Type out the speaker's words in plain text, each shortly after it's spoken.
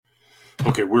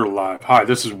Okay, we're live. Hi,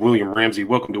 this is William Ramsey.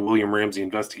 Welcome to William Ramsey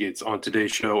Investigates. On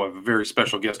today's show, I have a very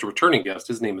special guest, a returning guest.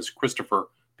 His name is Christopher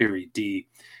Berry-Dee.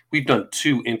 We've done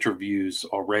 2 interviews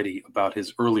already about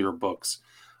his earlier books.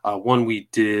 One we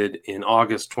did in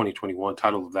August 2021.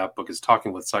 Title of that book is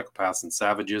Talking with Psychopaths and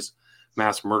Savages,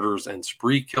 Mass Murderers and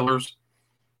Spree Killers.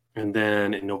 And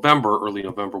then in early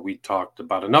November, we talked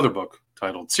about another book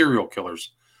titled Serial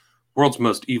Killers, World's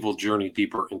Most Evil Journey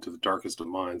Deeper into the Darkest of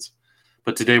Minds.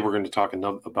 But today we're going to talk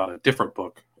about a different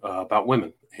book about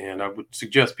women. And I would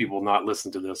suggest people not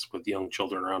listen to this with young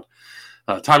children around.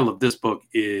 The title of this book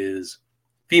is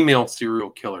Female Serial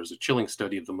Killers, a chilling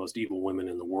study of the most evil women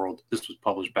in the world. This was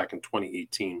published back in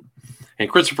 2018. And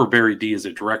Christopher Berry-Dee is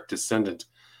a direct descendant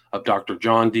of Dr.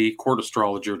 John Dee, court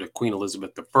astrologer to Queen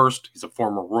Elizabeth I. He's a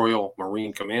former Royal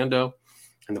Marine Commando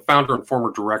and the founder and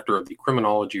former director of the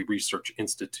Criminology Research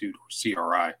Institute, or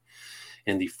CRI,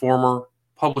 and the former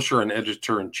publisher and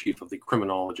editor-in-chief of The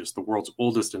Criminologist, the world's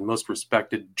oldest and most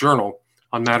respected journal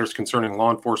on matters concerning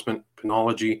law enforcement,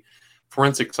 penology,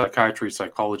 forensic psychiatry,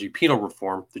 psychology, penal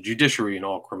reform, the judiciary, and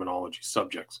all criminology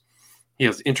subjects. He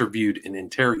has interviewed and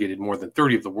interrogated more than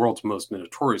 30 of the world's most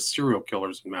notorious serial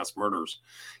killers and mass murderers.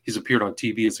 He's appeared on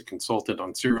TV as a consultant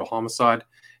on serial homicide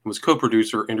and was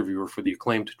co-producer, interviewer for the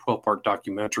acclaimed 12-part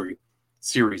documentary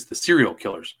series, The Serial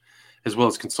Killers, as well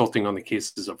as consulting on the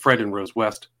cases of Fred and Rose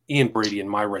West, Ian Brady and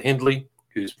Myra Hindley,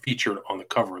 who's featured on the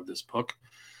cover of this book,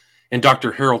 and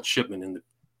Dr. Harold Shipman in the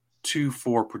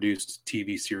 2-4 produced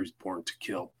TV series Born to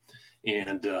Kill.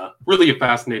 And really a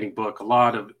fascinating book, a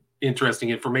lot of interesting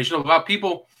information about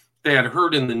people they had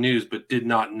heard in the news but did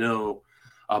not know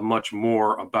much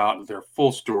more about their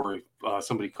full story.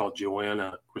 Somebody called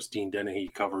Joanna Christine Dennehy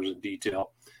covers in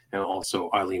detail, and also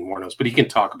Eileen Warnos, but he can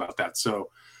talk about that. So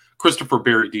Christopher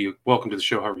Berry-Dee, welcome to the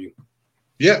show. How are you?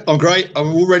 Yeah, I'm great.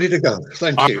 I'm all ready to go.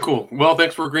 Thank you. Cool. Well,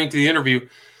 thanks for agreeing to the interview.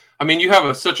 I mean, you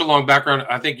have such a long background.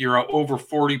 I think you're over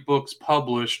 40 books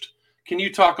published. Can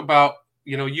you talk about,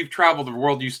 you've traveled the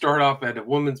world. You start off at a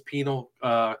women's penal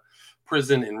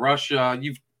prison in Russia.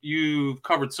 You've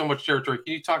covered so much territory.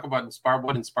 Can you talk about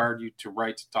what inspired you to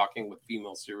write Talking with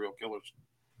Female Serial Killers?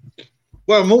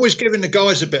 Well, I'm always giving the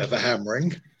guys a bit of a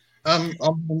hammering.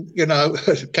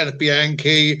 Kenneth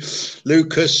Bianchi,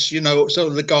 Lucas, some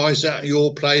of the guys at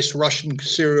your place, Russian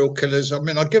serial killers. I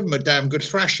mean, I give them a damn good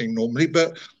thrashing normally,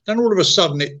 but then all of a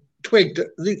sudden it twigged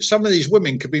that some of these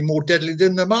women could be more deadly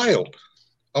than the male.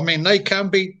 I mean, they can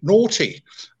be naughty.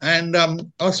 And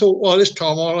I thought, well, this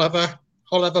time I'll have a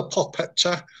pop at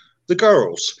the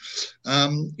girls.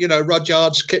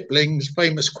 Rudyard Kipling's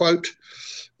famous quote,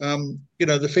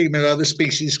 the female of the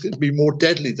species could be more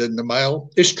deadly than the male,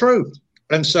 is true.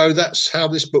 And so that's how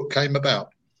this book came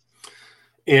about.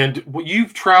 And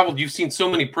you've traveled, you've seen so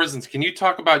many prisons. Can you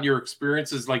talk about your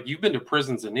experiences? Like, you've been to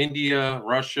prisons in India,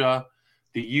 Russia,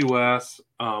 the U.S.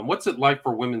 What's it like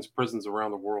for women's prisons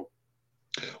around the world?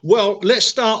 Well, let's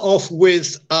start off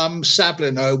with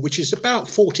Sablino, which is about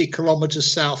 40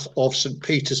 kilometers south of St.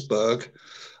 Petersburg.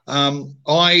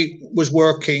 I was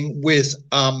working with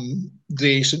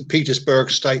the St.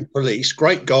 Petersburg State Police.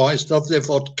 Great guys, love their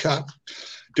vodka,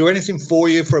 do anything for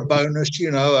you for a bonus,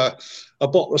 a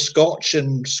bottle of scotch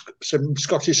and some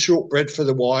Scottish shortbread for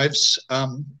the wives.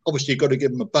 Obviously, you've got to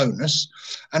give them a bonus.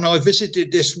 And I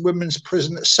visited this women's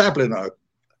prison at Sablino.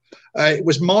 It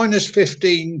was minus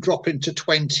 15, dropping to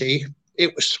 20.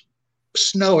 It was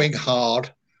snowing hard.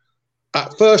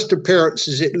 At first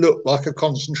appearances, it looked like a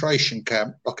concentration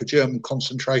camp, like a German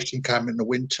concentration camp in the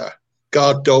winter.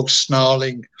 Guard dogs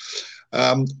snarling.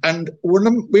 And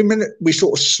when we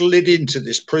sort of slid into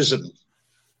this prison,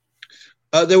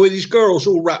 there were these girls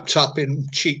all wrapped up in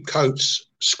cheap coats,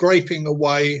 scraping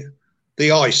away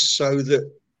the ice so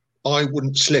that I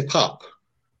wouldn't slip up,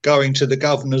 going to the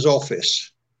governor's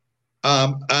office.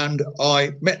 And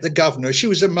I met the governor. She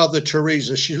was a Mother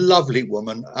Teresa. She's a lovely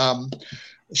woman.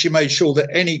 She made sure that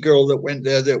any girl that went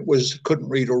there that couldn't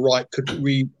read or write could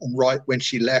read and write when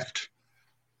she left.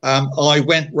 I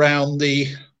went round the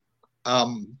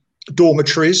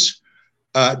dormitories,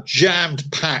 jammed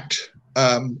packed,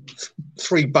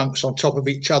 3 bunks on top of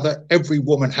each other. Every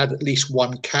woman had at least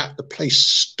one cat. The place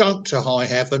stunk to high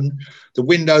heaven. The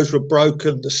windows were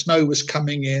broken. The snow was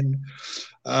coming in.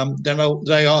 Then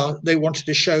they wanted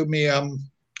to show me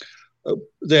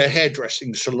their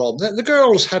hairdressing salon. The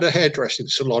girls had a hairdressing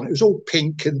salon. It was all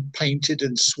pink and painted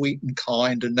and sweet and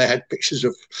kind, and they had pictures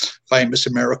of famous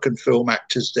American film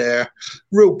actors there.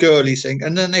 Real girly thing.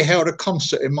 And then they held a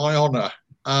concert in my honor.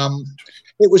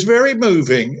 It was very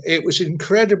moving. It was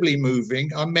incredibly moving.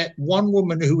 I met one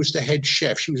woman who was the head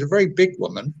chef. She was a very big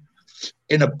woman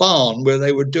in a barn where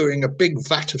they were doing a big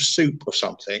vat of soup or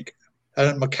something.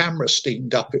 and my camera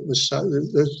steamed up. It was so,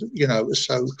 it was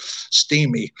so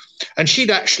steamy. And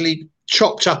she'd actually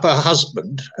chopped up her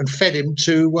husband and fed him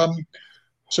to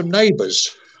some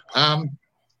neighbours. And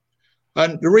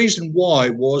the reason why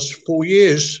was, for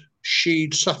years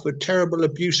she'd suffered terrible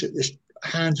abuse at the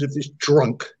hands of this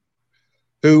drunk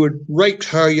who had raped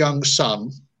her young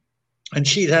son, and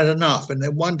she'd had enough. And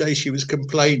then one day she was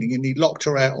complaining, and he locked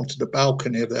her out onto the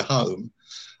balcony of their home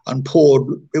and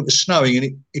it was snowing,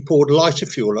 and he poured lighter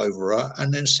fuel over her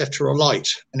and then set her alight,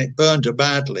 and it burned her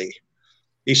badly.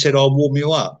 He said, "I'll warm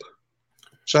you up."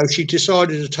 So she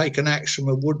decided to take an axe from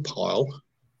a wood pile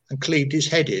and cleaved his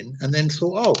head in, and then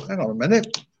thought, "Oh, hang on a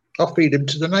minute, I'll feed him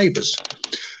to the neighbours."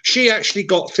 She actually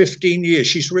got 15 years.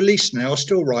 She's released now. I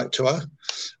still write to her.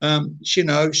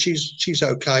 She's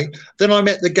okay. Then I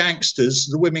met the gangsters,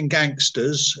 the women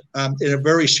gangsters, in a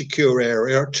very secure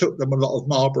area. I took them a lot of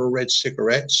Marlboro Red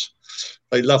cigarettes.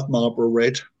 They love Marlboro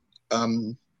Red.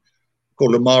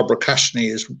 Called a Marlboro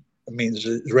Krasny, means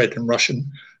red in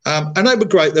Russian. And they were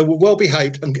great. They were well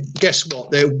behaved. And guess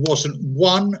what? There wasn't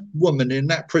one woman in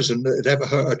that prison that had ever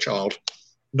hurt a child.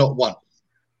 Not one.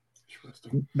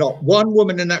 Not one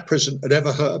woman in that prison had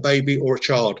ever hurt a baby or a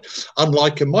child.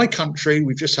 Unlike in my country,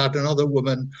 we've just had another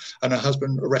woman and her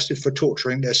husband arrested for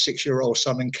torturing their 6-year-old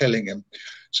son and killing him.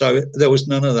 So there was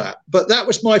none of that. But that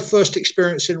was my first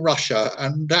experience in Russia,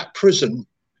 and that prison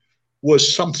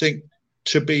was something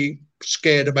to be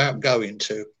scared about going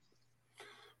to.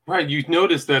 Right. You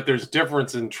notice that there's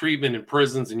difference in treatment in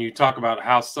prisons, and you talk about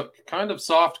how kind of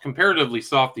soft, comparatively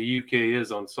soft the UK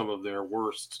is on some of their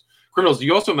worst criminals.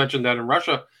 You also mentioned that in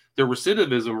Russia, their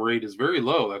recidivism rate is very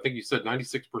low. I think you said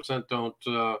 96%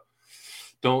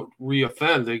 don't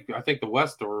reoffend. I think the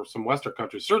West or some Western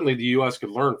countries, certainly the U.S. could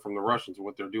learn from the Russians and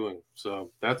what they're doing.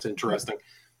 So that's interesting.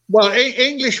 Well,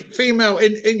 female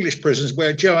in English prisons,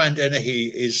 where Joanne Dennehy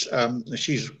is,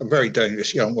 she's a very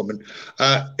dangerous young woman,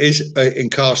 is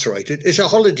incarcerated. It's a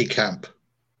holiday camp.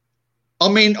 I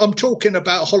mean, I'm talking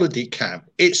about a holiday camp.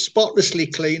 It's spotlessly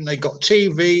clean. They got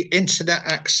TV, internet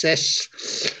access.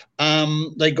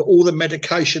 They got all the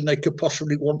medication they could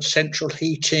possibly want, central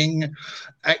heating,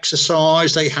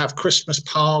 exercise. They have Christmas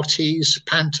parties,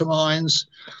 pantomimes.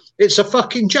 It's a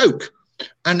fucking joke.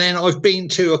 And then I've been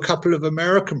to a couple of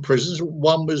American prisons.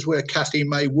 One was where Kathy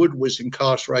May Wood was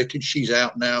incarcerated. She's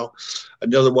out now.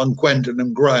 And the other one,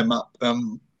 Gwendolyn Graham,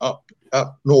 up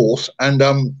north. And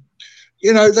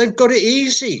they've got it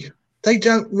easy. They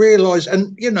don't realise,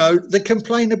 and, they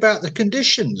complain about the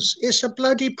conditions. It's a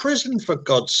bloody prison, for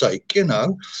God's sake,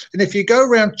 And if you go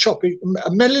around chopping,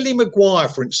 Melanie Maguire,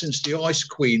 for instance, the Ice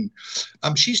Queen,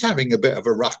 she's having a bit of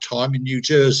a rough time in New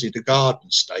Jersey, the Garden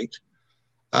State.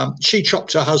 She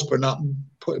chopped her husband up and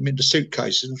put him into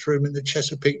suitcases and threw him in the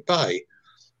Chesapeake Bay.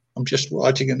 I'm just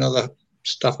writing another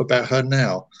stuff about her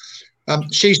now.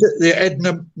 She's at the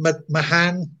Edna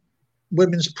Mahan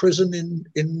women's prison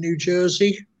in New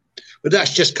Jersey, but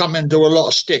that's just come into a lot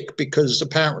of stick because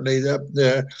apparently I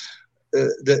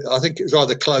think it was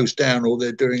either closed down or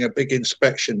they're doing a big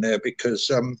inspection there because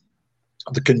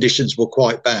the conditions were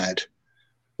quite bad.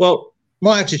 Well,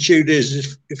 my attitude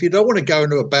is if you don't want to go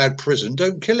into a bad prison,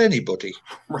 don't kill anybody.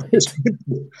 Right.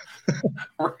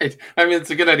 Right. I mean,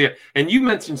 it's a good idea. And you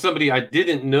mentioned somebody I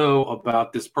didn't know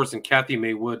about, this person, Kathy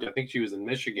May Wood. I think she was in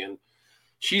Michigan.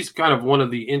 She's kind of one of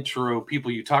the intro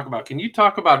people you talk about. Can you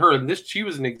talk about her? And she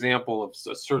was an example of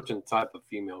a certain type of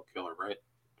female killer, right?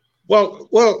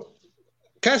 Well,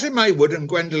 Kathy May Wood and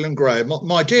Gwendolyn Graham,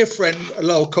 my dear friend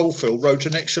Lowell Caulfield wrote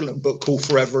an excellent book called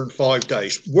Forever in 5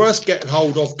 Days. Worth getting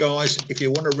hold of, guys, if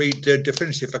you want to read the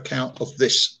definitive account of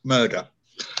these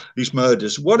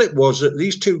murders. What it was that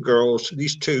these two girls,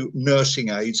 these two nursing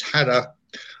aides, had a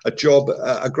job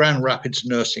at a Grand Rapids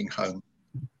nursing home.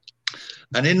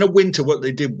 And in the winter, what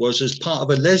they did was, as part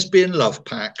of a lesbian love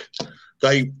pact,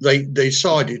 they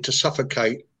decided to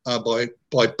suffocate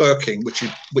by burking,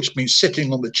 which means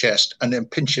sitting on the chest and then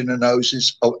pinching the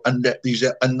noses, and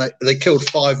they killed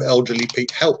 5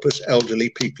 helpless elderly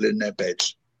people in their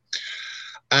beds.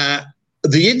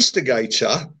 The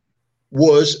instigator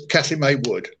was Kathy May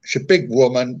Wood. She's a big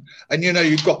woman, and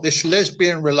you've got this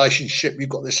lesbian relationship, you've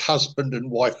got this husband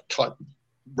and wife type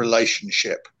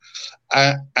relationship,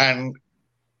 and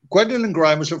Gwendolyn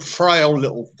Graham was a frail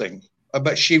little thing,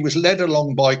 but she was led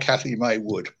along by Kathy May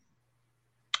Wood.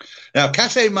 Now,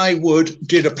 Kathy May Wood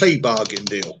did a plea bargain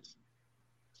deal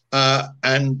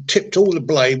and tipped all the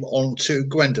blame onto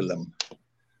Gwendolyn.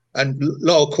 And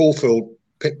Lowell Caulfield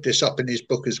picked this up in his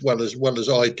book as well as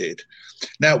I did.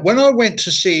 Now, when I went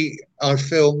to see, I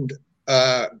filmed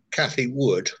Kathy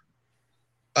Wood,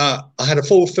 I had a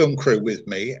full film crew with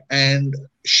me, and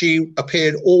she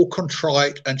appeared all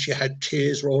contrite, and she had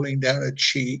tears rolling down her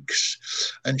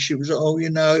cheeks, and she was, oh,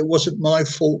 it wasn't my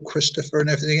fault, Christopher, and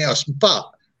everything else. But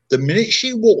the minute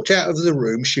she walked out of the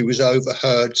room, she was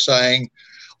overheard saying,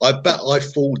 I bet I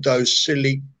fooled those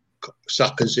silly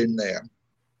suckers in there.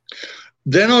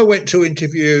 Then I went to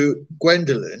interview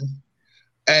Gwendolyn,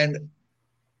 and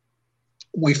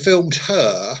we filmed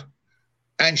her,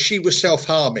 and she was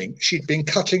self-harming. She'd been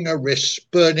cutting her wrists,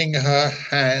 burning her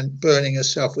hand, burning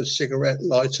herself with cigarette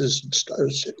lighters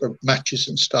and matches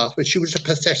and stuff. But she was a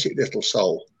pathetic little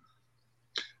soul.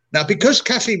 Now, because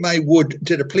Kathy May Wood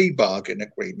did a plea bargain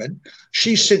agreement,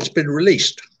 she's since been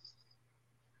released.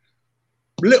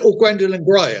 Little Gwendolyn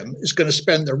Graham is going to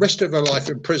spend the rest of her life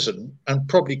in prison and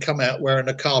probably come out wearing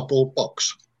a cardboard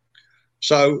box.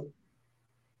 So,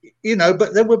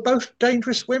 but they were both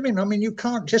dangerous women. I mean, you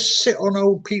can't just sit on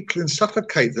old people and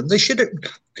suffocate them. They should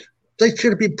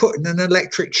have been put in an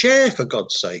electric chair, for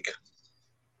God's sake.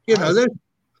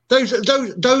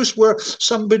 Those were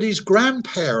somebody's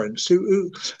grandparents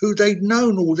who they'd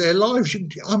known all their lives.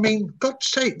 I mean, God's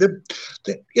sake,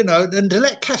 and to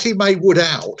let Kathy May Wood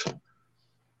out,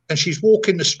 and she's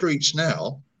walking the streets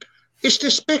now, it's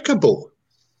despicable.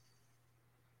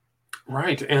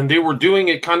 Right. And they were doing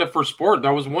it kind of for sport. That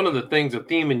was one of the things, a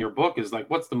theme in your book is like,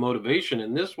 what's the motivation?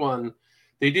 In this one,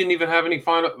 they didn't even have any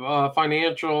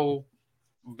financial,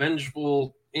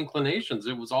 vengeful inclinations.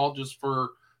 It was all just for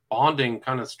bonding,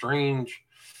 kind of strange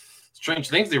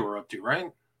things they were up to,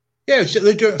 right? Yeah, so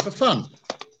they do it for fun.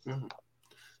 Mm-hmm.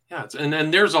 Yeah.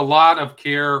 And there's a lot of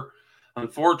care.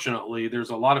 Unfortunately, there's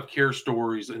a lot of care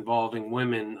stories involving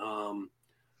women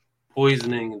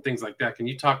poisoning and things like that. Can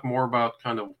you talk more about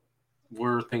kind of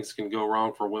where things can go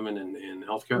wrong for women in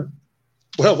healthcare?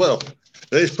 Well,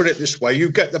 let's put it this way.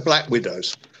 You get the Black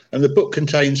Widows, and the book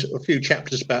contains a few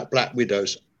chapters about Black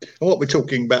Widows. And what we're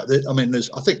talking about, I mean,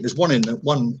 there's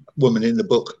one woman in the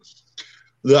book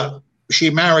that she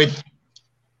married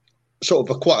sort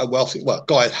of quite a wealthy,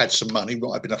 guy had some money,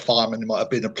 might have been a fireman, might have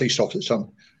been a police officer.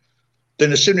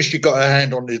 Then as soon as she got her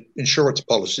hand on the insurance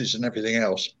policies and everything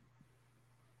else,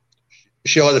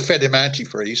 she either fed him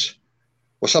antifreeze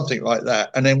or something like that,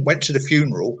 and then went to the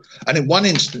funeral. And in one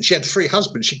instance, she had 3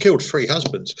 husbands. She killed 3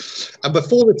 husbands. And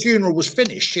before the funeral was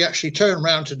finished, she actually turned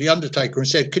around to the undertaker and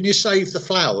said, can you save the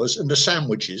flowers and the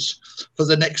sandwiches for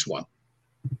the next one?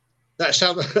 That's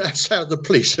how the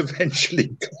police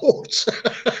eventually caught.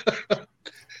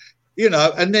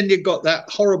 And then you got that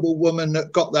horrible woman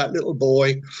that got that little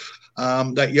boy,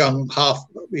 that young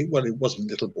he wasn't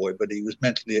a little boy, but he was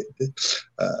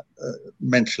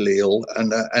mentally ill,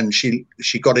 and she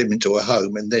got him into a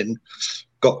home and then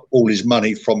got all his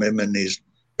money from him and his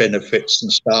benefits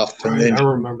and stuff. Right, and then I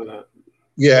remember that.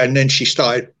 Yeah, and then she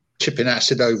started tipping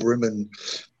acid over him and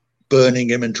burning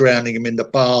him and drowning him in the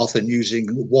bath and using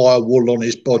wire wool on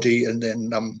his body, and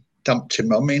then dumped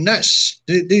him. I mean,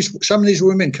 some of these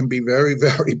women can be very,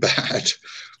 very bad.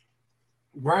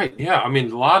 Right. Yeah. I mean,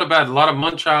 a lot of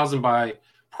Munchausen by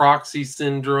proxy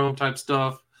syndrome type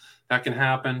stuff that can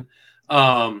happen.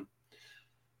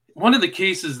 One of the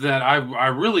cases that I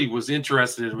really was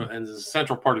interested in, and the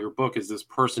central part of your book, is this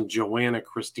person, Joanna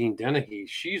Christine Dennehy.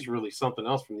 She's really something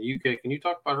else from the UK. Can you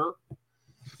talk about her?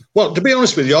 Well, to be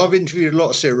honest with you, I've interviewed a lot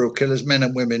of serial killers, men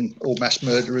and women, or mass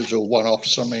murderers, or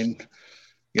one-offs. I mean,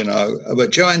 but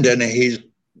Joanna Dennehy's,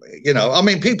 I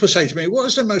mean, people say to me, what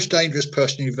is the most dangerous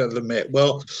person you've ever met?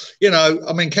 Well,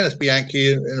 I mean, Kenneth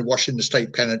Bianchi in Washington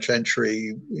State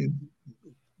Penitentiary,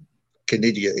 an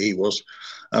idiot he was.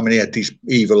 I mean, he had these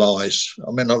evil eyes.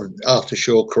 I mean, Arthur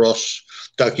Shawcross,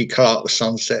 Dougie Clark, the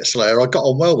Sunset Slayer. I got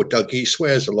on well with Dougie. He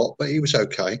swears a lot, but he was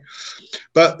okay.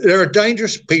 But there are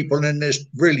dangerous people, and then there's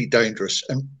really dangerous.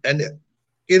 And I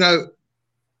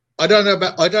don't know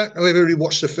if everybody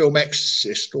watched the film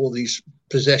Exorcist or these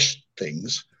possessed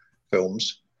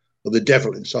films, or the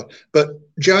devil inside. But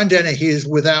Joan Dennehy is,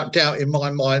 without doubt, in my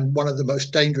mind, one of the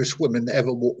most dangerous women that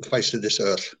ever walked the face of this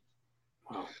earth.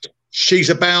 Wow.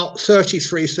 She's about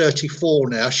 33, 34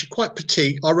 now. She's quite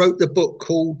petite. I wrote the book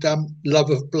called Love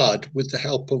of Blood with the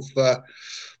help of the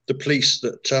police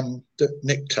that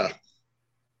nicked her.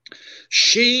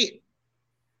 She,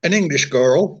 an English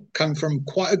girl, came from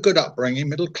quite a good upbringing,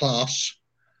 middle class,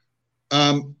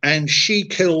 and she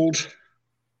killed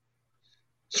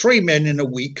 3 men in a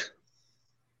week.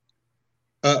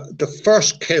 The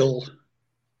first kill,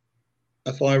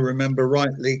 if I remember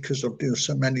rightly, because I've done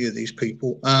so many of these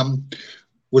people,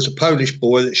 was a Polish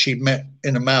boy that she'd met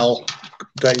in a mall a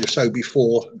day or so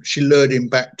before. She lured him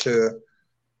back to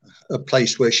a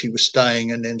place where she was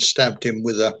staying and then stabbed him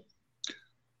with a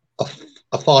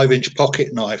a 5-inch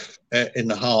pocket knife in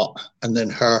the heart, and then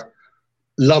her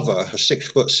lover, her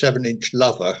 6'7"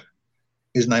 lover,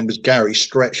 his name was Gary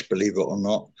Stretch, believe it or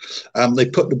not. They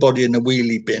put the body in a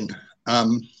wheelie bin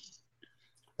and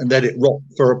let it rot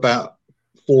for about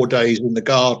 4 days in the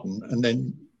garden, and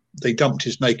then they dumped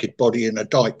his naked body in a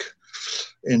dike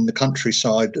in the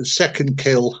countryside. The second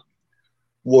kill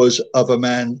was of a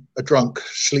man, a drunk,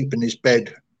 asleep in his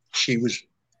bed. She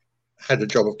had a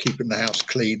job of keeping the house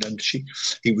clean, and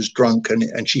he was drunk,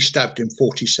 and she stabbed him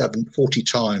 40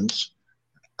 times.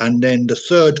 And then the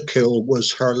third kill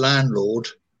was her landlord,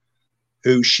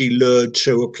 who she lured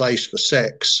to a place for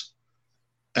sex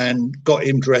and got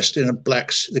him dressed in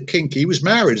the kinky. He was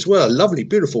married as well, a lovely,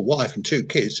 beautiful wife and 2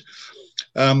 kids,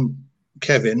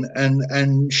 Kevin,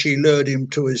 and she lured him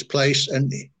to his place,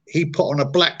 and he put on a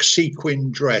black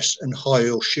sequin dress and high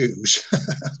heel shoes,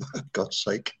 for God's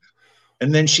sake.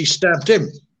 And then she stabbed him.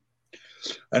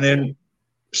 And then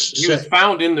he was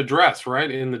found in the dress, right?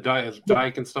 In the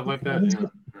dike and stuff like that. Yeah.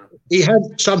 He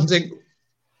had something.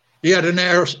 He had an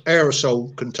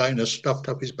aerosol container stuffed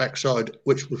up his backside,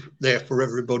 which was there for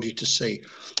everybody to see.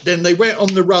 Then they went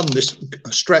on the run, this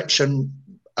Stretch, and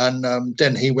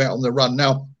then he went on the run.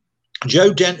 Now,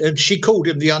 Joe Dent, she called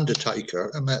him the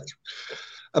Undertaker,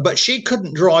 but she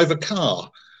couldn't drive a car,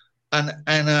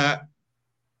 but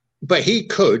he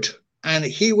could, and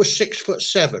he was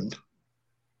 6'7",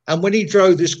 and when he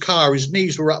drove this car, his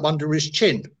knees were up under his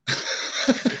chin.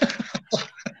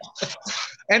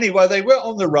 Anyway, they went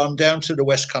on the run down to the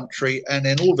West Country, and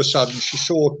then all of a sudden she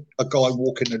saw a guy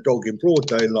walking the dog in broad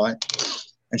daylight,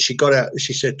 and she got out.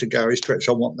 She said to Gary Stretch,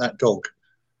 "I want that dog."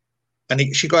 And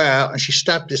she got out and she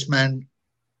stabbed this man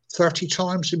 30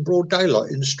 times in broad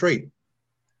daylight in the street.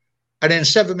 And then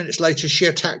 7 minutes later, she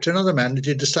attacked another man who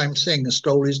did the same thing and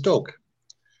stole his dog.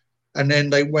 And then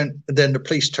then the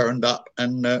police turned up,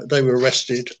 and they were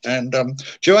arrested. And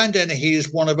Joanne Dennehy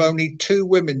is one of only 2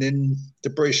 women in the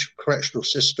British correctional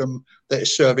system that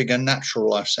is serving a natural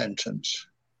life sentence.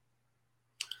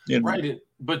 You know? Right.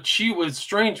 But she was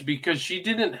strange because she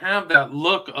didn't have that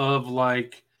look of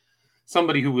like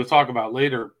somebody who we'll talk about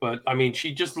later. But I mean,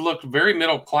 she just looked very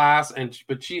middle class,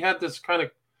 but she had this kind of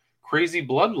crazy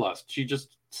bloodlust. She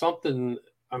just something,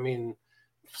 I mean,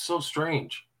 so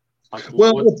strange.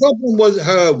 The problem with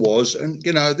her was, and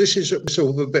this is sort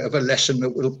of a bit of a lesson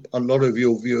that a lot of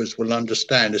your viewers will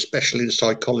understand, especially the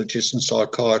psychologists and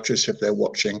psychiatrists if they're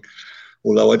watching,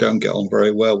 although I don't get on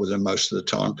very well with them most of the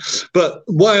time. But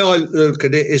the way I look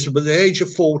at it is, at the age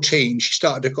of 14, she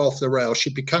started to go off the rails. She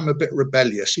became a bit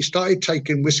rebellious. She started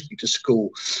taking whiskey to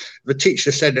school. If the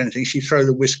teacher said anything, she'd throw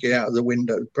the whiskey out of the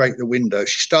window, break the window.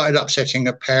 She started upsetting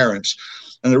her parents.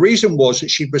 And the reason was that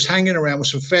she was hanging around with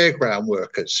some fairground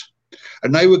workers,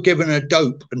 and they were giving her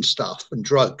dope and stuff and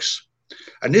drugs.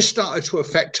 And this started to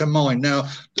affect her mind. Now,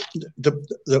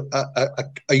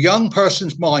 a young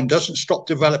person's mind doesn't stop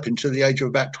developing to the age of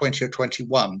about 20 or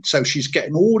 21. So she's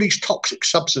getting all these toxic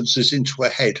substances into her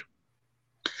head.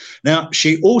 Now,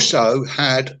 she also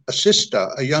had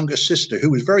a younger sister,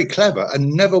 who was very clever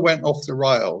and never went off the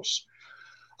rails.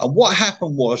 And what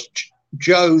happened was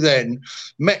Joe then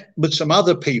met with some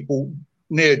other people,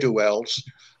 ne'er-do-wells,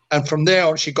 and from there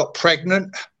on, she got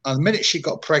pregnant. And the minute she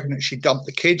got pregnant, she dumped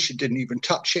the kid. She didn't even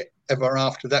touch it ever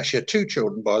after that. She had 2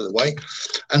 children, by the way.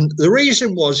 And the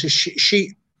reason was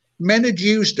men had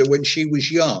used her when she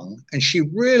was young, and she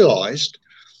realized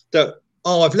that,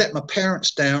 I've let my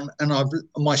parents down, and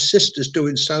my sister's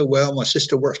doing so well. My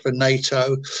sister works for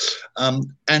NATO.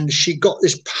 And she got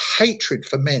this hatred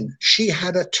for men. She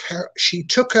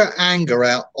took her anger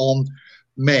out on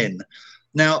men.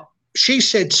 Now, she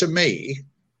said to me,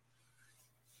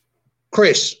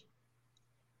 "Chris,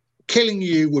 killing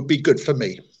you would be good for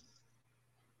me."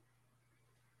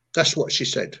 That's what she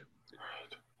said.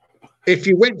 If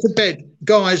you went to bed,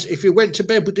 guys, if you went to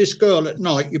bed with this girl at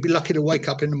night, you'd be lucky to wake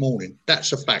up in the morning.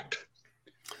 That's a fact.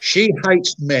 She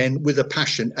hates men with a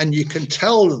passion, and you can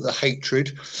tell the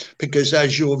hatred because,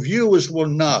 as your viewers will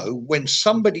know, when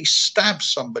somebody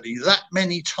stabs somebody that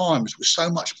many times with so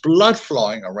much blood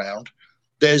flying around,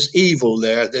 there's evil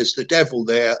there, there's the devil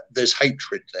there, there's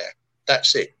hatred there.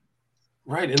 That's it.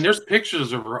 Right. And there's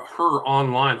pictures of her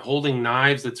online holding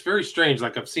knives. It's very strange.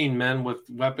 Like, I've seen men with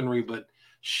weaponry, but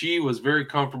she was very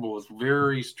comfortable. It's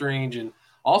very strange. And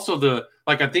also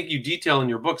I think you detail in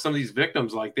your book, some of these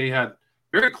victims, like, they had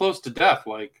very close to death,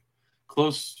 like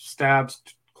close stabs,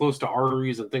 close to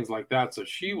arteries and things like that. So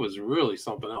she was really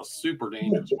something else, super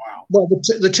dangerous. Wow. Well,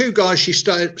 the 2 guys she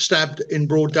stabbed in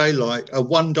broad daylight,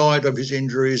 one died of his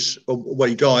injuries. Well,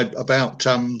 he died about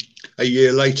a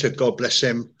year later, God bless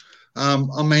him.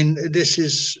 I mean, this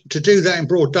is to do that in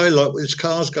broad daylight with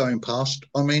cars going past.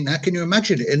 I mean, how can you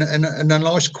imagine it in a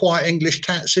nice, quiet English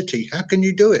city? How can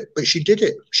you do it? But she did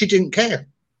it. She didn't care.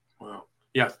 Wow.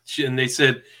 Yeah. And they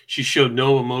said she showed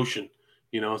no emotion,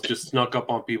 just snuck up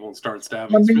on people and started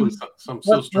stabbing. It's really something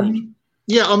so strange.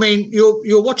 Yeah. I mean,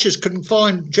 your watchers can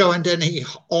find Joanne Denny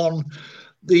on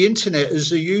the internet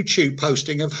as a YouTube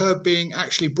posting of her being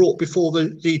actually brought before the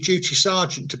duty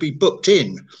sergeant to be booked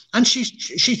in, and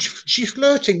she's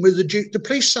flirting with the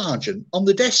police sergeant on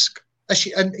the desk,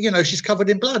 and she's covered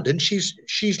in blood, and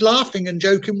she's laughing and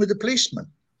joking with the policeman.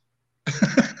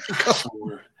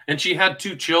 And she had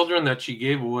 2 children that she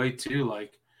gave away too,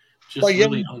 like just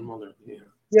really unmothered. Yeah.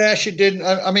 Yeah, she did.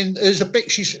 I mean, there's a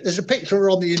picture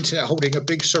on the internet holding a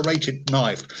big serrated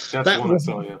knife. That's the one I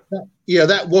saw, yeah.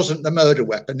 That wasn't the murder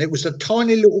weapon. It was a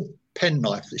tiny little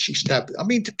penknife that she stabbed. I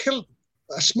mean, to kill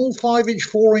a small 5-inch,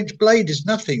 4-inch blade is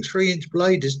nothing. 3-inch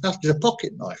blade is nothing. It's a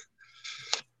pocket knife.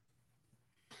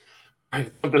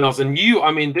 Something else. And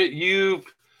you've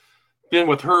been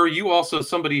with her. You also,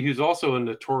 somebody who's also a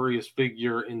notorious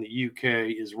figure in the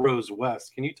UK is Rose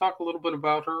West. Can you talk a little bit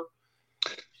about her?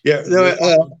 Yeah,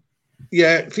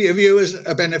 for your viewers,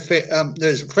 a benefit.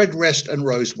 There's Fred West and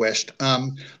Rose West.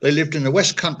 They lived in the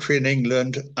West Country in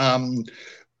England.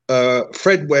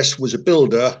 Fred West was a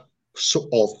builder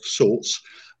of sorts.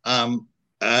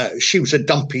 She was a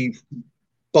dumpy,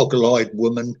 boggle-eyed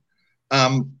woman.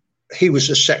 He was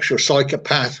a sexual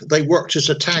psychopath. They worked as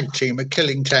a tag team, a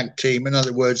killing tag team. In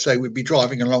other words, they would be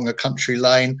driving along a country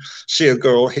lane, see a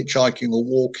girl hitchhiking or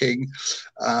walking.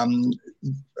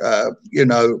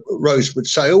 Rose would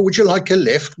say, "Oh, would you like a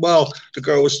lift?" Well, the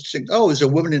girl was thinking, "Oh, there's a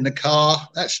woman in the car.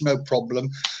 That's no problem."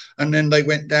 And then they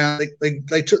went down.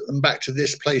 They took them back to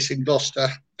this place in Gloucester,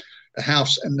 the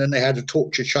house, and then they had a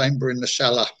torture chamber in the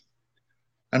cellar.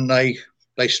 And they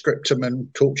stripped them and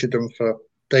tortured them for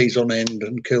days on end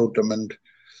and killed them and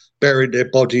buried their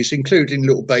bodies, including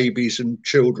little babies and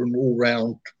children, all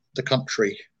round the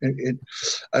country.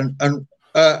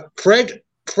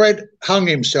 Fred hung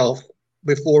himself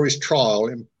before his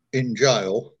trial in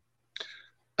jail.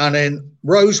 And then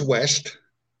Rose West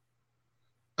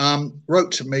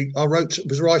wrote to me.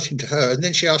 Was writing to her, and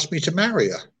then she asked me to marry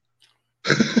her.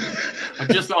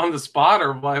 Just on the spot,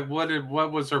 or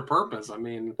what was her purpose? I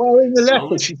mean, well, in the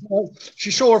letter,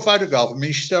 she saw a photograph of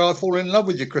me. She said, "I fall in love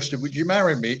with you, Christopher. Would you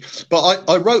marry me?" But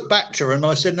I wrote back to her and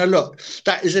I said, "No, look,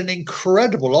 that is an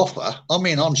incredible offer. I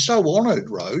mean, I'm so honoured,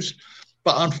 Rose,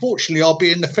 but unfortunately, I'll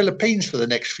be in the Philippines for the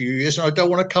next few years, and I don't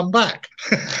want to come back."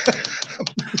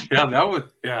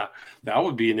 That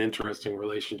would be an interesting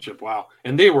relationship. Wow,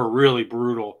 and they were really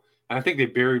brutal. I think they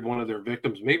buried one of their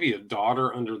victims, maybe a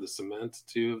daughter, under the cement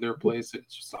too of their place.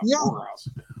 It's just a horror house.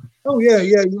 Oh yeah.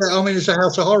 I mean, it's a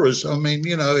house of horrors. I mean,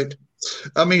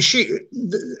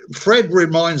 Fred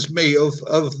reminds me of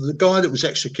the guy that was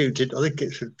executed. I think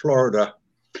it's in Florida,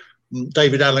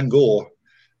 David Alan Gore.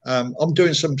 I'm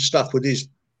doing some stuff with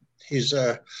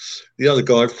the other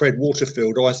guy, Fred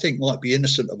Waterfield, who I think might be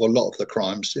innocent of a lot of the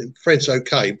crimes. Fred's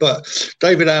okay, but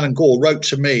David Alan Gore wrote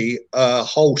to me a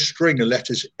whole string of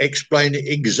letters explaining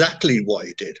exactly what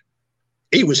he did.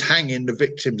 He was hanging the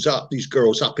victims up, these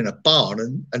girls up in a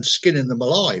barn and skinning them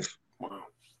alive. Wow.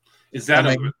 Is that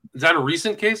a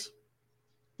recent case?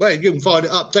 Well, you can find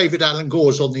it up. David Alan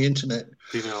Gore's on the internet.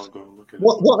 David Alan Gore. Look at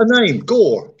what a name,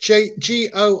 Gore.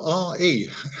 Gore.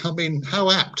 I mean,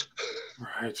 how apt.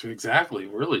 Right, exactly.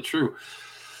 Really true.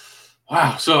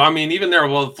 Wow. So, I mean, even there,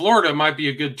 Florida might be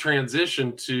a good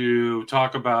transition to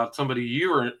talk about somebody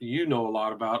you know a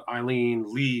lot about,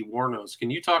 Eileen Lee Wuornos.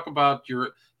 Can you talk about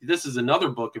this is another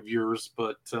book of yours,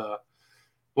 but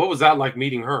what was that like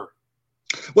meeting her?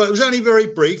 Well, it was only very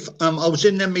brief. I was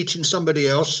in there meeting somebody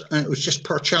else, and it was just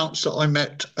per chance that I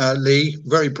met Lee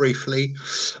very briefly.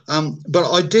 But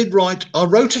I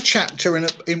wrote a chapter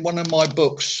in one of my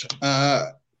books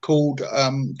called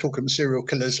Talking of Serial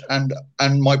Killers, and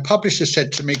my publisher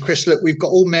said to me, "Chris, look, we've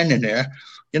got all men in there,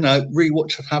 really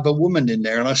want to have a woman in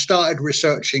there." And I started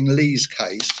researching Lee's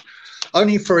case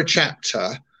only for a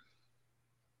chapter,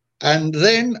 and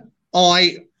then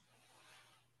I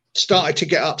started to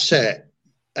get upset,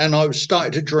 and I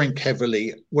started to drink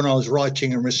heavily when I was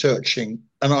writing and researching,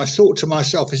 and I thought to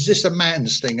myself, is this a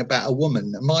man's thing about a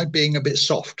woman? Am I being a bit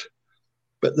soft?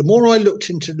 But the more I looked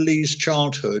into Lee's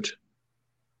childhood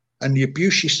and the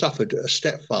abuse she suffered at her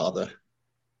stepfather,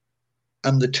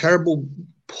 and the terrible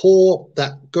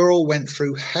that girl went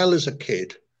through hell as a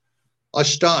kid, I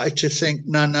started to think,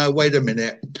 no, wait a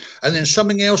minute. And then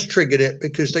something else triggered it,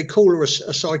 because they call her a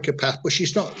psychopath, but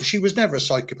she's not. She was never a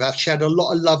psychopath. She had a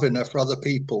lot of love in her for other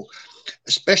people,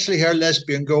 especially her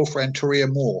lesbian girlfriend, Taria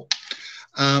Moore.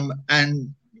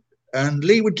 and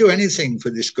Lee would do anything for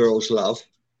this girl's love.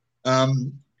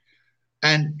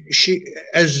 And she,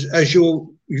 as your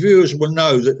viewers will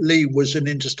know, that Lee was an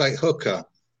interstate hooker.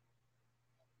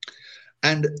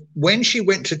 And when she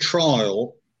went to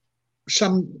trial,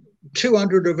 some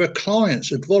 200 of her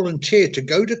clients had volunteered to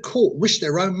go to court, risk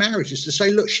their own marriages to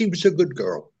say, look, she was a good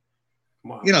girl.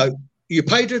 Wow. You know, you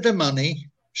paid her the money,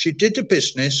 she did the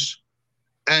business,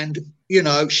 and, you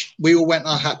know, we all went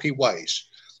our happy ways.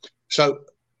 So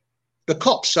the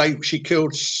cops say she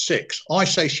killed 6. I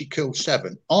say she killed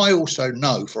 7. I also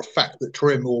know for a fact that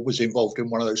Taria Moore was involved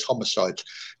in one of those homicides.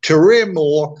 Taria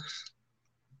Moore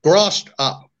grassed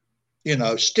up, you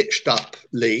know, stitched up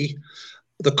Lee.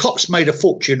 The cops made a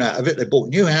fortune out of it. They bought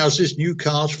new houses, new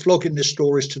cars, flogging their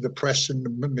stories to the press and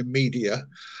the media.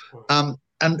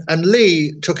 And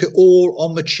Lee took it all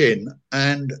on the chin,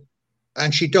 and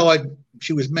she died.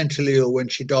 She was mentally ill when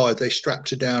she died. They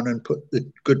strapped her down and put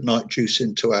the goodnight juice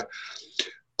into her.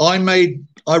 I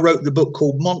wrote the book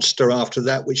called Monster after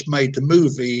that, which made the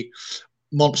movie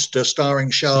Monster starring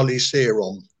Charlize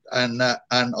Theron. And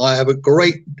I have a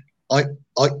great.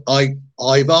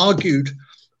 I've argued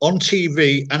on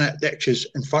TV and at lectures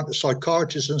in front of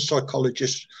psychiatrists and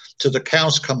psychologists till the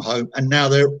cows come home, and now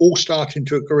they're all starting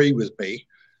to agree with me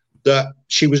that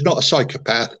she was not a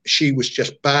psychopath. She was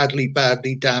just badly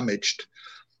damaged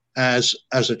as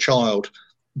a child.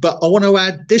 But I want to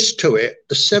add this to it: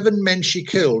 the 7 men she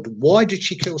killed. Why did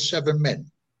she kill 7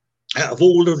 men out of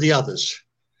all of the others?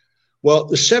 Well,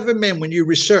 the 7 men, when you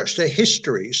research their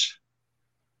histories,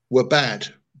 were bad.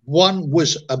 One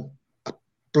was a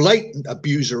blatant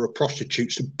abuser of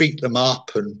prostitutes who beat them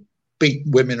up and beat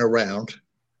women around.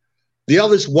 The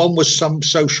others, one was some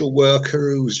social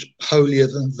worker who was holier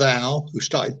than thou, who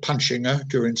started punching her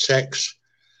during sex.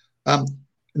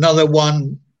 Another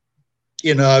one,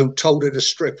 you know, told her to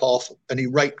strip off, and he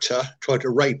raped her, tried to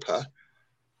rape her.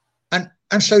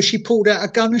 And so she pulled out a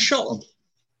gun and shot him.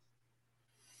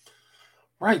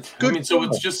 Right. Good. I mean, so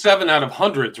it's just 7 out of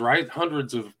hundreds, right?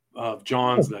 Hundreds of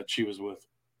Johns that she was with.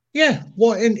 Yeah,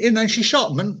 well, and she shot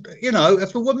them. And, you know,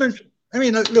 if a woman, I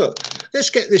mean, look, let's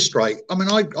get this straight. I mean,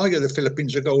 I go to the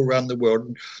Philippines, I go around the world,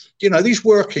 and, you know, these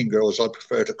working girls, I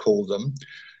prefer to call them,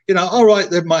 you know, all right,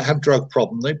 they might have drug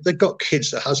problem. They've got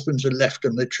kids, their husbands have left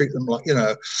them, they treat them like, you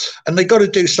know, and they got to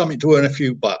do something to earn a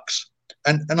few bucks.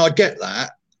 And I get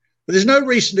that. But there's no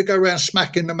reason to go around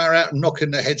smacking them out and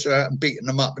knocking their heads out and beating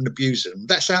them up and abusing them.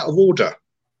 That's out of order.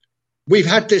 We've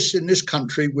had this in this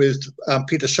country with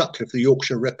Peter Sutcliffe, the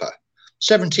Yorkshire Ripper.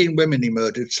 17 women he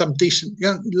murdered, some decent,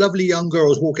 lovely young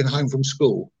girls walking home from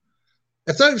school.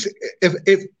 If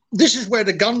this is where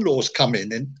the gun laws come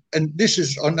in, and this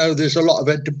is, I know there's a lot of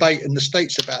a debate in the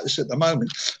States about this at the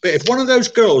moment, but if one of those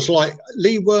girls like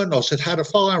Lee Wuornos had a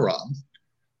firearm,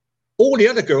 all the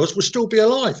other girls would still be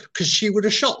alive because she would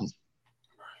have shot them.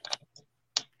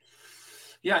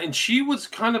 Yeah, and she was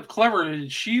kind of clever.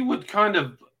 She would kind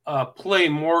of play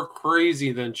more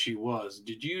crazy than she was.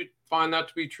 Did you find that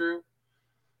to be true?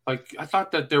 Like, I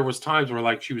thought that there was times where,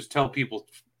 like, she was tell people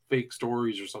fake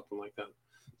stories or something like that.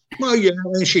 Well, yeah,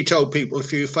 and she told people a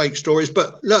few fake stories,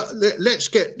 but look, let's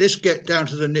get down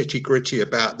to the nitty gritty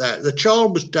about that. The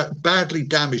child was badly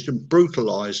damaged and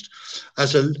brutalized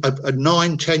as a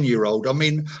 9-10-year-old. I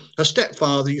mean, her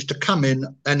stepfather used to come in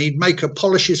and he'd make her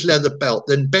polish his leather belt,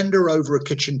 then bend her over a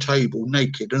kitchen table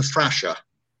naked and thrash her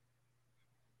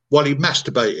while he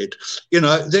masturbated. You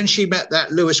know, then she met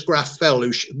that Lewis Graff Fell,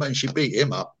 who she beat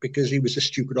him up because he was a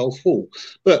stupid old fool.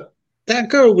 But that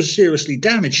girl was seriously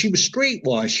damaged. She was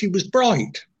streetwise. She was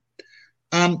bright.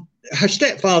 Her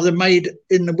stepfather made,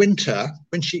 in the winter,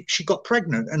 when she got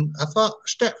pregnant, and her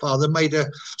stepfather made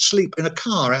her sleep in a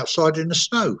car outside in the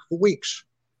snow for weeks.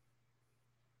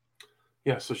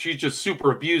 Yeah, so she's just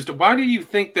super abused. Why do you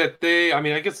think that I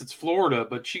mean, I guess it's Florida,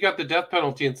 but she got the death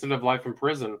penalty instead of life in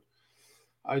prison.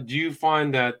 Do you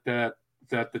find that the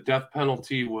death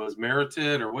penalty was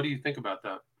merited, or what do you think about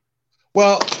that?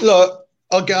 Well, look,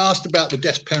 I get asked about the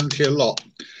death penalty a lot.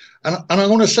 And I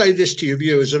want to say this to your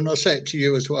viewers, and I'll say it to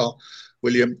you as well,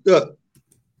 William. Look,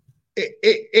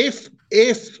 if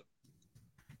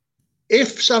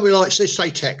somebody like, say,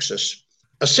 Texas,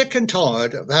 are sick and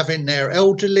tired of having their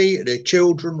elderly, their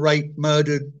children raped,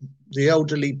 murdered, the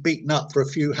elderly beaten up for a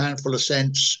few handful of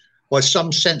cents by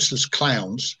some senseless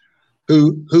clowns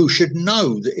who should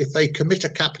know that if they commit a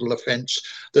capital offence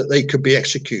that they could be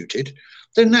executed,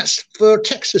 then that's for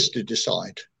Texas to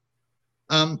decide.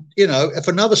 You know, if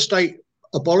another state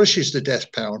abolishes the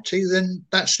death penalty, then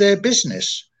that's their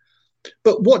business.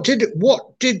 But what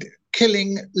did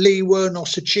killing Lee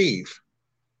Wuornos achieve?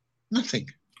 Nothing.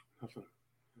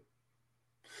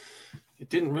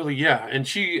 didn't really, yeah. And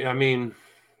she, I mean,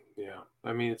 yeah,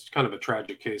 I mean, it's kind of a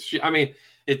tragic case.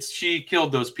 She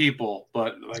killed those people,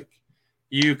 but like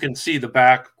you can see the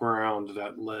background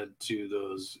that led to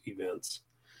those events.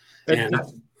 And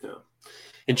yeah.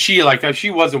 And she, like, she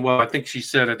wasn't well. I think she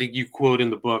said, I think you quote in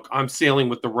the book, "I'm sailing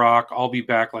with the Rock. I'll be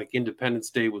back like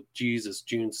Independence Day with Jesus,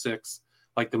 June 6th,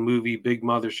 like the movie Big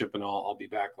Mothership and all. I'll be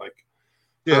back." Like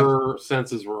her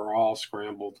senses were all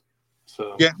scrambled.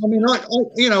 So yeah, I mean,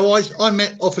 I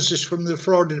met officers from the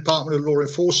Florida Department of Law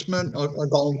Enforcement. I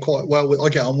got on quite well with. I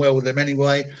get on well with them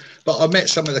anyway. But I met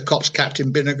some of the cops,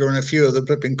 Captain Binniger, and a few of the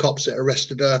flipping cops that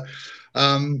arrested her.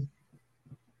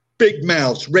 Big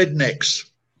mouths, rednecks,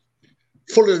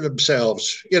 full of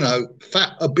themselves.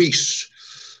 Fat, obese.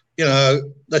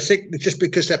 They think just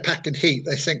because they're packing heat,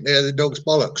 they think they're the dog's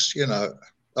bollocks.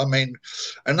 I mean,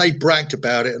 and they bragged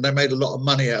about it, and they made a lot of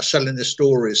money out of selling the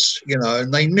stories,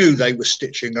 and they knew they were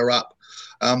stitching her up,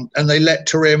 and they let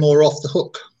Taria Moore off the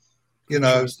hook,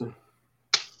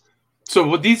 So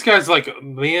would these guys like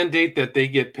mandate that they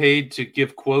get paid to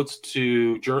give quotes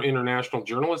to international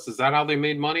journalists? Is that how they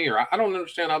made money, or I don't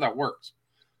understand how that works?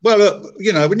 Well,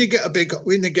 when you get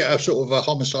a sort of a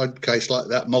homicide case like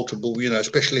that, multiple,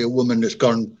 especially a woman that's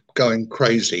going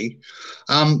crazy,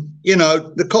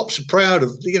 the cops are proud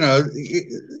of,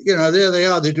 there they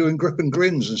are, they're doing grip and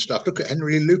grins and stuff. Look at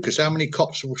Henry Lucas, how many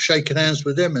cops were shaking hands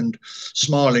with him and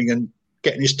smiling and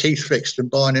getting his teeth fixed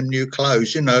and buying him new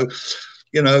clothes.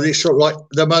 It's sort of like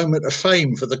the moment of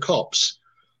fame for the cops.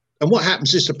 And what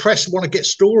happens is the press want to get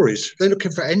stories. They're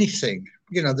looking for anything.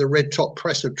 The red top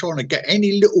press are trying to get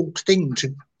any little thing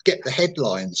to get the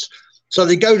headlines. So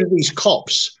they go to these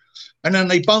cops and then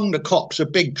they bung the cops a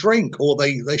big drink, or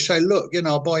they say, look,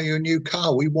 I'll buy you a new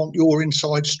car. We want your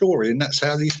inside story. And that's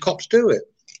how these cops do it.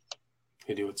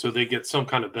 They do it. So they get some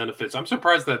kind of benefits. I'm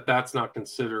surprised that that's not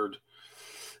considered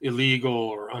illegal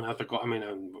or unethical. I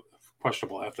mean,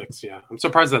 questionable ethics. Yeah. I'm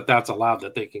surprised that that's allowed,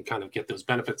 that they can kind of get those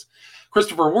benefits.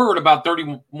 Christopher, we're at about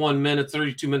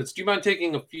 32 minutes. Do you mind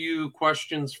taking a few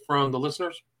questions from the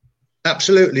listeners?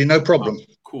 Absolutely. No problem.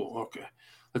 Oh, cool. Okay.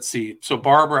 Let's see. So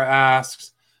Barbara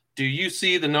asks, do you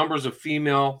see the numbers of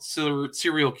female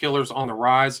serial killers on the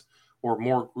rise, or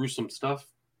more gruesome stuff?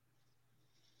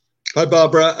 Hi,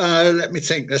 Barbara. Let me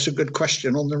think. That's a good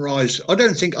question. On the rise. I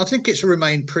think it's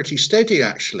remained pretty steady,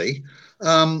 actually.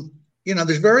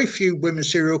 There's very few women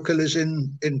serial killers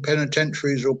in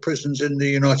penitentiaries or prisons in the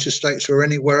United States or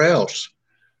anywhere else.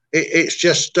 It's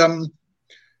just,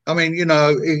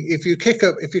 if you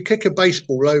kick a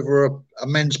baseball over a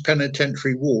men's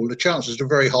penitentiary wall, the chances are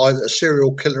very high that a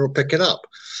serial killer will pick the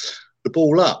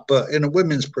ball up. But in a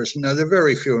women's prison, they're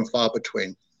very few and far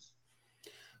between.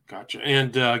 Gotcha.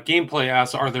 And Gameplay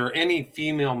asks, are there any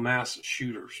female mass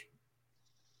shooters?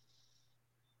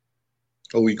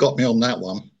 Oh, you got me on that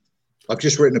one. I've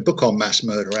just written a book on mass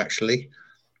murder, actually,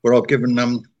 where I've given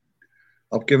it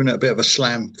a bit of a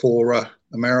slam for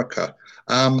America.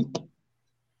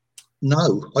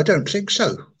 No, I don't think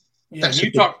so. Yeah,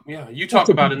 you talk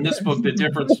about in this book the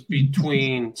difference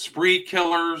between spree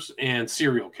killers and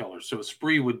serial killers. So a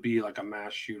spree would be like a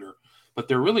mass shooter, but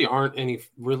there really aren't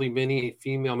many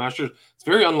female mass shooters. It's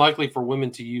very unlikely for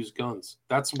women to use guns.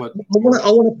 That's what I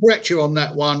want to correct you on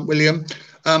that one, William.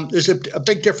 There's a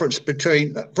big difference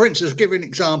between, for instance, give you an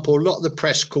example. A lot of the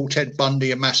press call Ted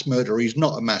Bundy a mass murderer. He's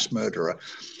not a mass murderer.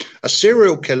 A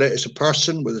serial killer is a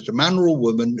person, whether it's a man or a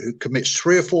woman, who commits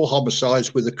 3 or 4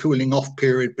 homicides with a cooling off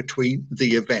period between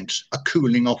the events, a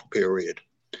cooling off period.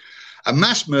 A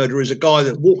mass murderer is a guy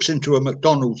that walks into a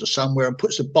McDonald's or somewhere and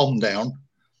puts a bomb down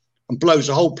and blows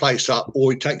the whole place up,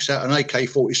 or he takes out an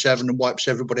AK-47 and wipes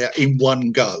everybody out in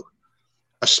one go.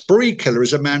 A spree killer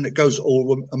is a man that goes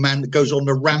on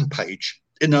a rampage.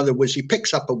 In other words, he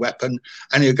picks up a weapon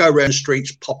and he'll go around the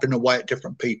streets popping away at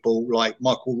different people, like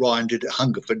Michael Ryan did at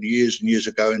Hungerford years and years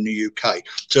ago in the UK.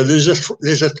 So there's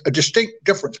a distinct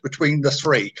difference between the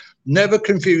three. Never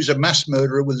confuse a mass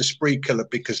murderer with a spree killer,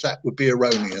 because that would be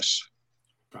erroneous.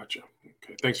 Gotcha.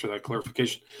 Okay, thanks for that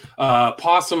clarification.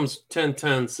 Possums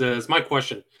 1010 says, my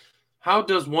question: how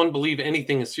does one believe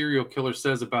anything a serial killer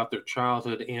says about their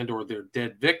childhood and or their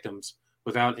dead victims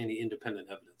without any independent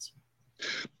evidence?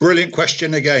 Brilliant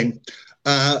question again.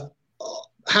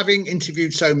 Having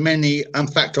interviewed so many, in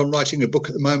fact, I'm writing a book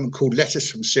at the moment called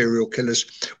Letters from Serial Killers.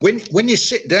 When you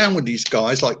sit down with these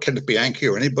guys like Kenneth Bianchi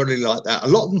or anybody like that, a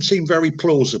lot of them seem very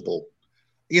plausible.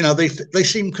 They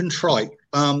seem contrite.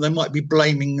 They might be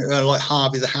blaming, like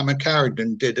Harvey the Hammer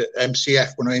Carrigan did at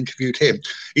MCF when I interviewed him.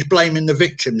 He's blaming the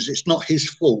victims. It's not his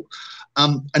fault.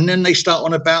 And then they start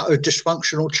on about a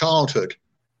dysfunctional childhood.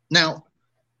 Now,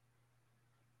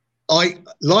 like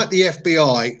the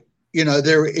FBI,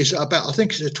 there is about, I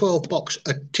think it's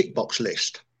a tick box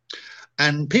list.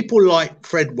 And people like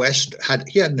Fred West had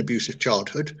an abusive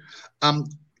childhood.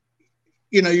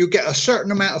 You get a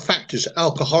certain amount of factors,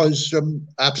 alcoholism,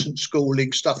 absent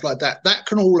schooling, stuff like that. That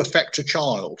can all affect a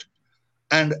child.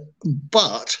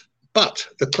 But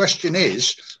the question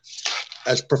is,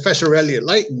 as Professor Elliot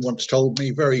Layton once told me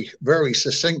very, very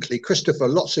succinctly, Christopher,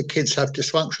 lots of kids have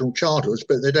dysfunctional childhoods,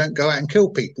 but they don't go out and kill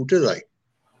people, do they?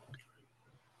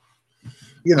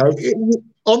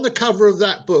 On the cover of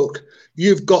that book,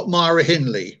 you've got Myra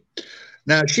Hindley.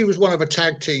 Now, she was one of a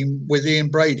tag team with Ian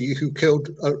Brady, who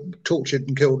tortured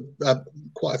and killed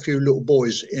quite a few little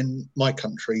boys in my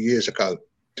country years ago.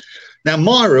 Now,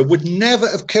 Myra would never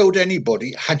have killed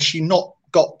anybody had she not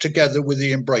got together with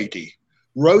Ian Brady.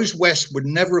 Rose West would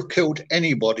never have killed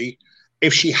anybody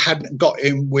if she hadn't got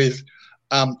in with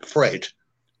Fred.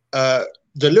 The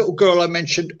little girl I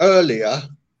mentioned earlier,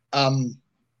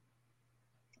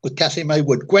 with Kathy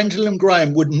Maywood, Gwendolyn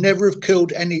Graham would never have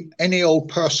killed any old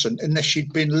person unless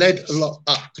she'd been led a lot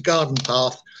up the garden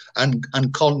path and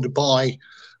conned by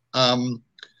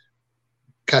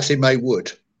Kathy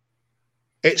Maywood.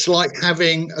 It's like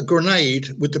having a grenade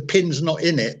with the pins not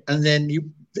in it, and then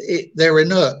they're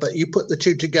inert, but you put the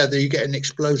two together, you get an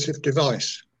explosive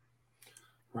device.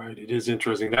 Right. It is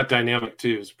interesting. That dynamic,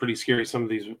 too, is pretty scary. Some of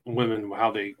these women, how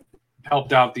they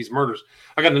helped out these murders.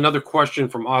 I got another question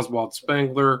from Oswald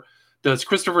Spangler. Does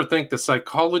Christopher think the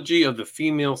psychology of the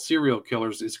female serial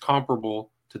killers is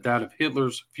comparable to that of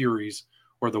Hitler's Furies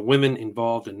or the women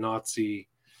involved in Nazi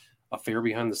affair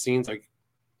behind the scenes? I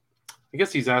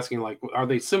guess he's asking, are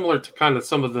they similar to kind of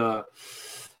some of the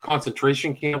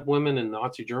concentration camp women in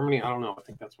Nazi Germany? I don't know. I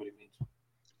think that's what he means.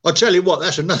 I'll tell you what,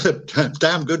 that's another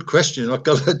damn good question. I've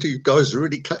got to, you guys are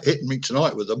really hitting me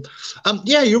tonight with them.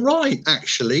 Yeah, you're right,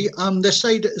 actually. They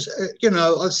say that,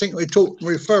 I think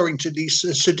referring to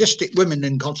these sadistic women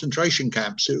in concentration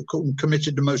camps who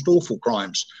committed the most awful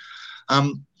crimes.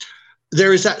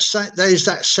 There is that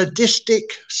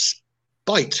sadistic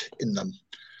spite in them.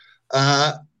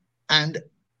 And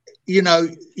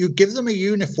you give them a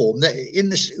uniform.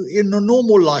 In a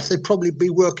normal life, they'd probably be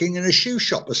working in a shoe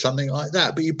shop or something like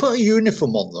that. But you put a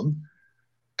uniform on them,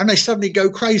 and they suddenly go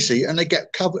crazy, and they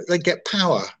get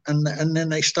power, and then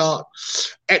they start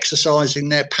exercising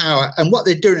their power. And what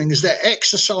they're doing is they're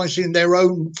exercising their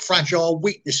own fragile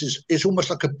weaknesses. It's almost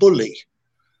like a bully.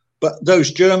 But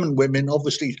those German women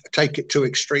obviously take it to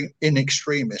in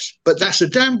extremis. But that's a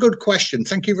damn good question.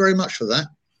 Thank you very much for that.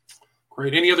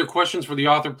 Great. Any other questions for the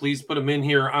author? Please put them in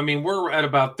here. I mean, we're at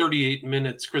about 38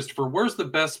 minutes, Christopher. Where's the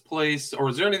best place, or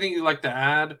is there anything you'd like to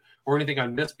add or anything I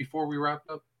missed before we wrap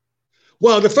up?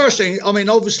 Well, the first thing,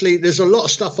 obviously, there's a lot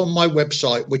of stuff on my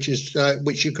website, which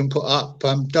you can put up,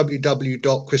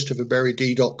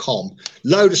 www.christopherberrydee.com.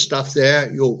 Load of stuff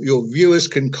there. Your viewers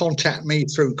can contact me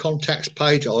through contacts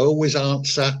page. I always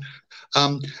answer.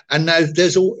 And now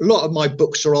there's a lot of my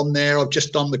books are on there. I've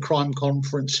just done the Crime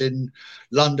Conference in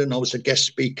London. I was a guest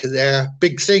speaker there.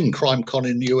 Big thing, Crime Con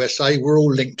in the USA. We're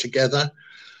all linked together.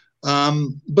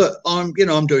 But I'm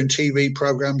doing TV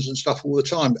programs and stuff all the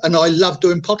time. And I love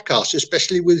doing podcasts,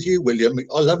 especially with you, William.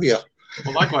 I love you.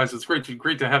 Well, likewise, it's great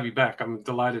to have you back. I'm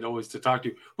delighted always to talk to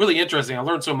you. Really interesting. I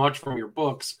learned so much from your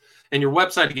books. And your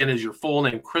website, again, is your full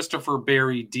name,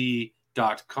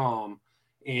 ChristopherBerry-Dee.com.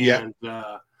 And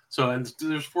and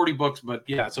there's 40 books. But,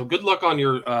 yeah, so good luck on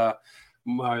your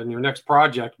next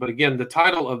project. But, again, the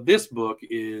title of this book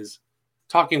is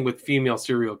Talking with Female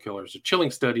Serial Killers, a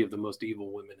chilling study of the most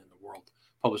evil women in the world,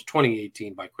 published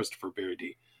 2018 by Christopher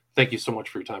Berry-Dee. Thank you so much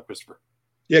for your time, Christopher.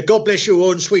 Yeah, God bless you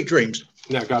all and sweet dreams.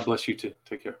 Yeah, God bless you too.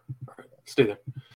 Take care. All right, stay there.